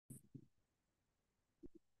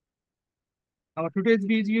Our today's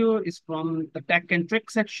video is from the tech and trick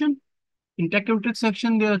section. In tech and trick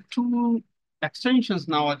section, there are two extensions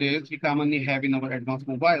nowadays we commonly have in our advanced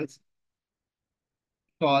mobiles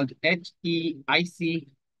called HEIC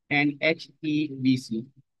and HEVC.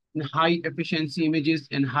 High efficiency images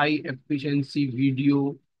and high efficiency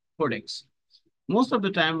video codecs. Most of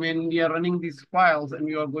the time when we are running these files and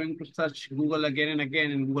you are going to search Google again and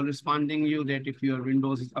again, and Google responding you that if your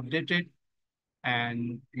Windows is updated,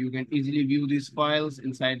 and you can easily view these files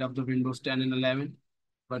inside of the Windows 10 and 11.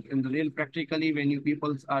 But in the real practically, when you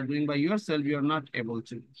people are doing by yourself, you are not able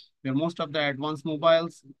to. Where most of the advanced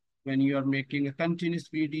mobiles, when you are making a continuous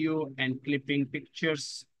video and clipping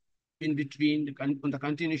pictures in between on the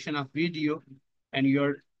continuation of video, and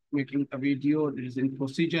you're making a video that is in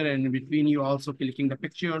procedure, and in between you also clicking the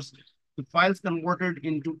pictures, the files converted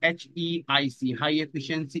into HEIC, high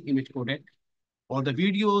efficiency image codec, or the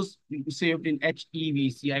videos saved in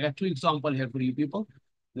HEVC. I got two examples here for you people.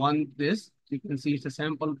 One, this, you can see it's a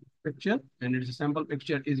sample picture, and it's a sample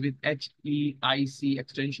picture is with HEIC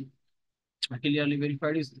extension. I clearly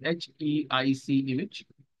verified is HEIC image.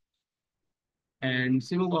 And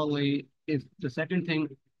similarly, if the second thing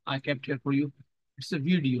I kept here for you, it's a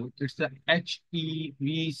video. It's the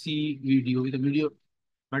HEVC video. The video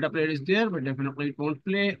multiplayer is there, but definitely it won't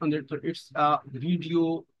play on the. It's a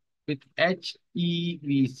video with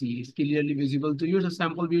HEVC. It's clearly visible to you. It's a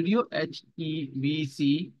sample video,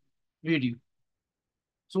 HEVC video.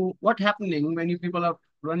 So what happening when you people are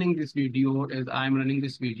running this video is I'm running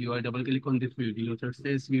this video, I double click on this video, so it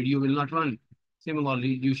says video will not run.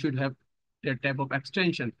 Similarly, you should have that type of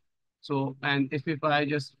extension. So, and if I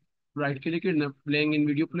just right click it, playing in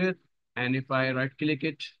video player, and if I right click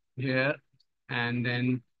it here, and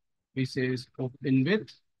then it says open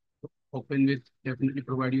with definitely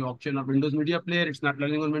provide you option of Windows Media Player. It's not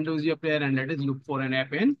running on Windows Media Player, and that is look for an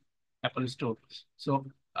app in Apple Store. So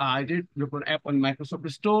I did look for app on Microsoft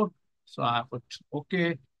Store. So I put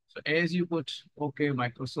OK. So as you put OK,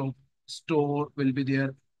 Microsoft Store will be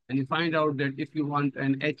there. And you find out that if you want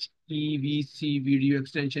an HEVC video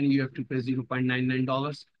extension, you have to pay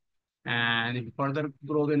 $0.99. And if you further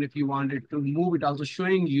grow, then if you wanted to move it, also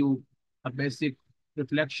showing you a basic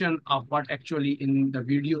reflection of what actually in the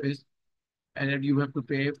video is, and that you have to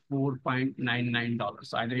pay $4.99.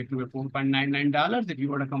 So either you have to pay $4.99 if you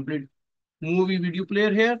want a complete movie video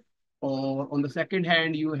player here, or on the second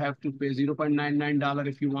hand, you have to pay $0.99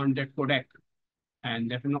 if you want that codec. And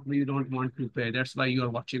definitely you don't want to pay. That's why you are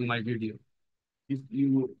watching my video. If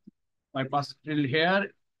you bypass till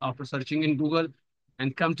here after searching in Google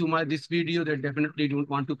and come to my this video, that definitely don't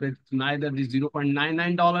want to pay neither the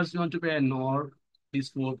 $0.99 you want to pay nor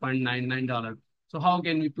this $4.99. So how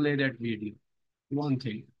can we play that video? One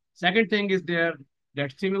thing. Second thing is there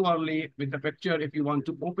that similarly with the picture, if you want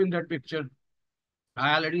to open that picture,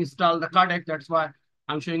 I already installed the codec. That's why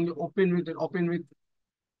I'm showing you open with.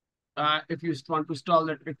 If you want to install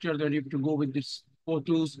that picture, then you have to go with this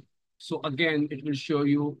photos. So again, it will show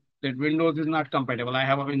you that Windows is not compatible. I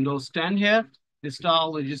have a Windows 10 here,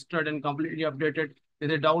 installed, registered, and completely updated.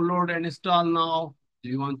 Is it download and install now? Do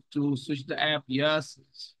you want to switch the app? Yes.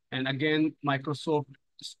 And again, Microsoft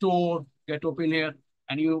Store, get open here,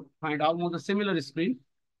 and you find almost a similar screen.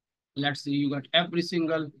 Let's see, you got every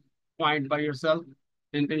single point by yourself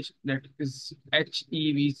in which that is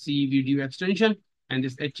HEVC video extension, and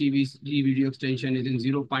this HEVC video extension is in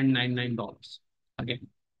 $0.99. Again,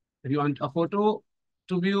 if you want a photo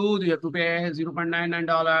to view, you have to pay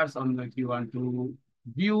 $0.99. If you want to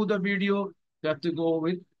view the video, you have to go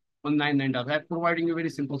with $199. I'm providing you a very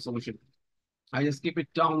simple solution. I just keep it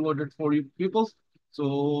downloaded for you people.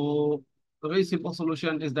 So the very simple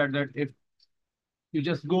solution is that if you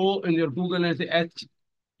just go in your Google and say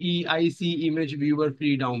HEIC image viewer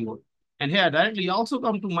free download. And here directly you also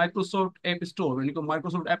come to Microsoft App Store. When you go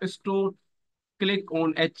Microsoft App Store, click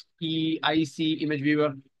on HEIC image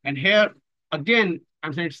viewer. And here again,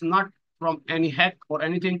 I'm saying it's not from any hack or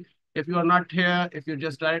anything. If you are not here, if you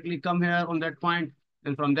just directly come here on that point,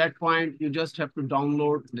 and from that point, you just have to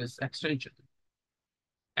download this extension.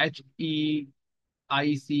 HEIC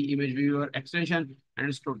image viewer extension, and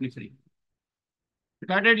it's totally free.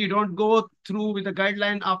 Granted, you don't go through with the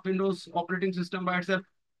guideline of Windows operating system by itself,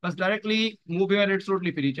 but directly move here, it's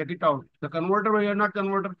totally free. Check it out. The converter, where you're not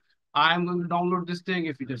converter, I'm going to download this thing.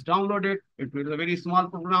 If you just download it, it will be a very small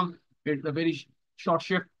program. It's a very short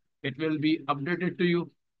shift. It will be updated to you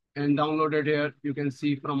and downloaded here. You can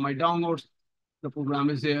see from my downloads, the program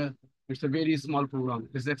is here. It's a very small program.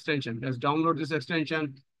 This extension. Just download this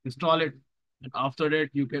extension, install it. And after that,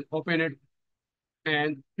 you can open it.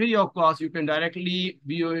 And free of cost, you can directly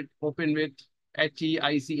view it, open with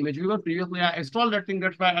HEIC image viewer. Previously, I installed that thing.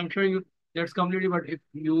 That's why I'm showing you that's completely. But if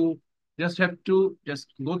you just have to just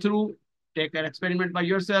go through, take an experiment by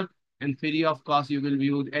yourself, and free of cost, you will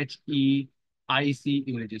view HEIC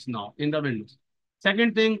images now in the Windows.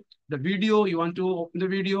 Second thing, the video, you want to open the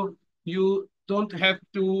video, you don't have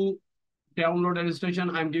to download an installation.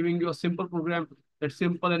 I'm giving you a simple program. That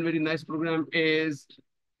simple and very nice program is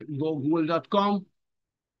go google.com,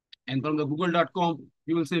 and from the google.com,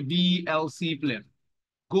 you will say VLC player.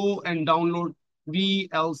 Go and download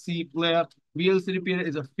VLC player. VLC player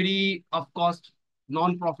is a free of cost,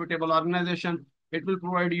 non-profitable organization. It will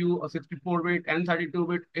provide you a 64-bit and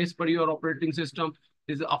 32-bit as per your operating system.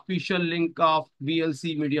 This is the official link of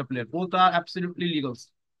VLC media player. Both are absolutely legal.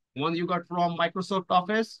 One you got from Microsoft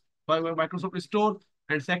Office, by Microsoft Store.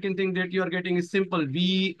 And second thing that you are getting is simple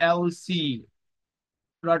VLC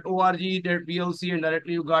 .org.vlc, and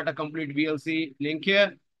directly you got a complete VLC link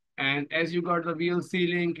here. And as you got the VLC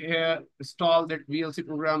link here, install that VLC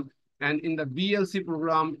program. And in the VLC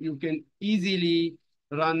program, you can easily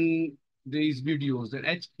run these videos, the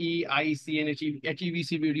HEIC and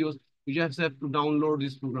HEVC videos. You just have to download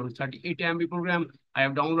this program. It's 38 MB program. I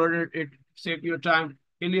have downloaded it. Save your time.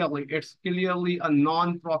 Clearly, it's clearly a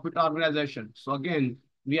non-profit organization. So again,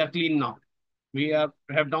 we are clean now. We have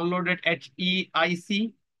downloaded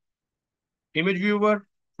HEIC image viewer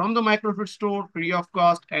from the Microsoft Store free of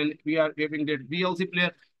cost, and we are giving that VLC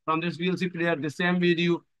player. From this VLC player, the same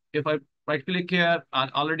video, if I right click here, I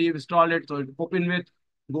already installed it, so it open with,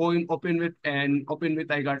 go in open with, and open with,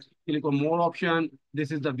 I got click on more option.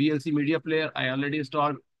 This is the VLC media player. I already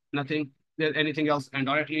installed, nothing there's anything else, and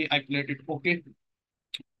directly I let it okay.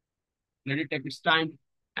 Let it take its time,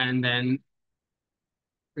 and then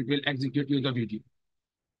it will execute you the video.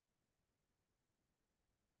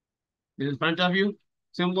 This is in front of you.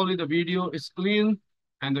 Simply the video is clean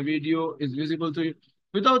and the video is visible to you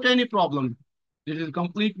without any problem. This is a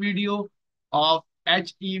complete video of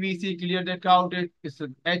HEVC. Clear that out. It's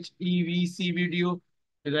an HEVC video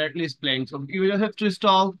directly is playing. So you just have to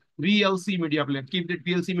install VLC media player. Keep that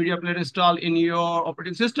VLC media player installed in your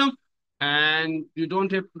operating system, and you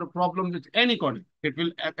don't have the problem with any codec. It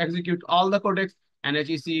will execute all the codecs, and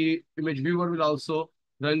HEC image viewer will also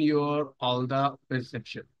run your all the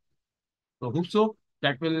perception. So hope so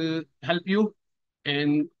that will help you.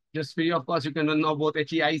 And just free of course, you can run now both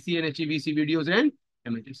HEIC and HEVC videos and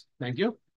images. Thank you.